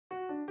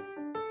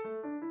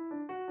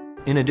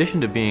In addition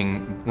to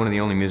being one of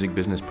the only music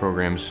business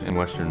programs in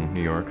Western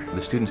New York,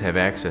 the students have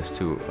access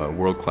to a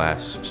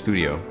world-class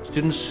studio.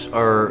 Students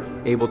are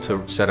able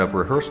to set up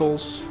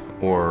rehearsals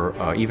or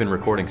even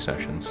recording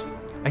sessions.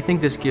 I think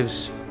this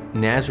gives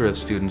Nazareth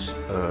students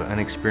an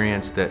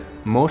experience that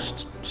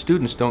most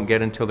students don't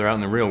get until they're out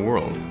in the real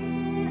world.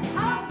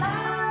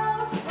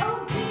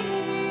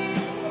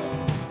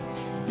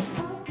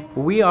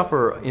 We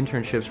offer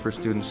internships for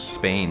students in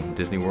Spain,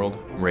 Disney World,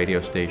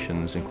 radio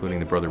stations, including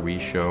the Brother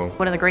Wease show.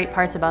 One of the great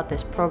parts about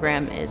this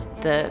program is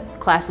the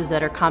classes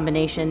that are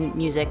combination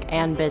music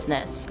and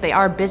business. They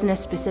are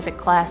business-specific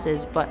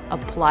classes, but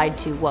applied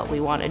to what we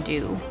want to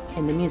do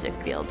in the music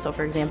field. So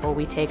for example,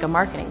 we take a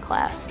marketing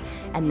class,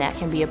 and that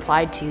can be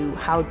applied to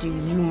how do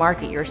you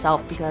market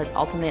yourself, because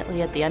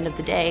ultimately at the end of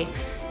the day,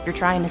 you're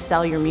trying to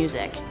sell your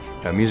music.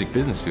 A music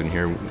business student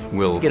here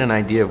will get an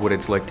idea of what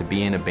it's like to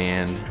be in a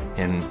band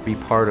and be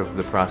part of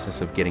the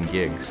process of getting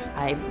gigs.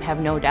 I have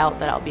no doubt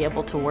that I'll be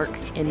able to work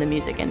in the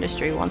music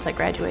industry once I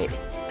graduate.